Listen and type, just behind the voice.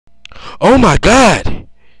Oh my god!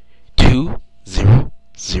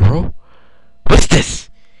 200. What's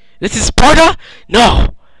this? This is Sparta? No!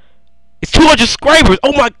 It's 200 subscribers!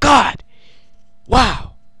 Oh my god!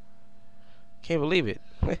 Wow! Can't believe it.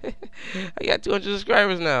 I got 200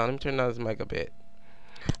 subscribers now. Let me turn down this mic a bit.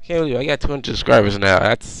 Can't believe it. I got 200 subscribers now.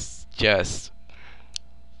 That's just...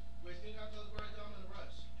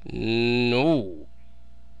 No.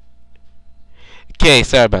 Okay,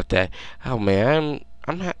 sorry about that. Oh man,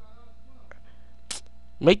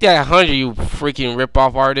 make that 100, you freaking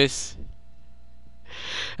rip-off artist.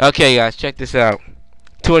 Okay, guys, check this out.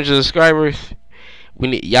 200 subscribers.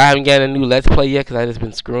 Y'all haven't got a new Let's Play yet because I just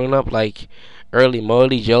been screwing up like early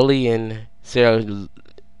Molly, Jolie, and Sarah,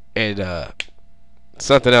 and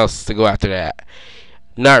something else to go after that.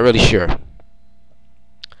 Not really sure.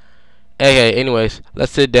 Okay, anyways,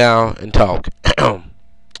 let's sit down and talk.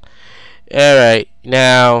 Alright,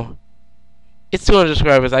 now it's 200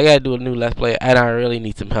 subscribers. I gotta do a new Let's Play, and I really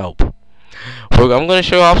need some help. I'm gonna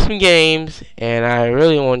show off some games, and I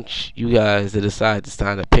really want you guys to decide this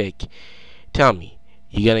time to pick. Tell me,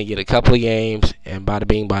 you're gonna get a couple of games, and bada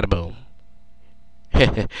bing, bada boom.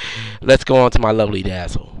 Let's go on to my lovely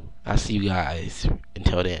dazzle. I'll see you guys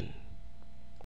until then.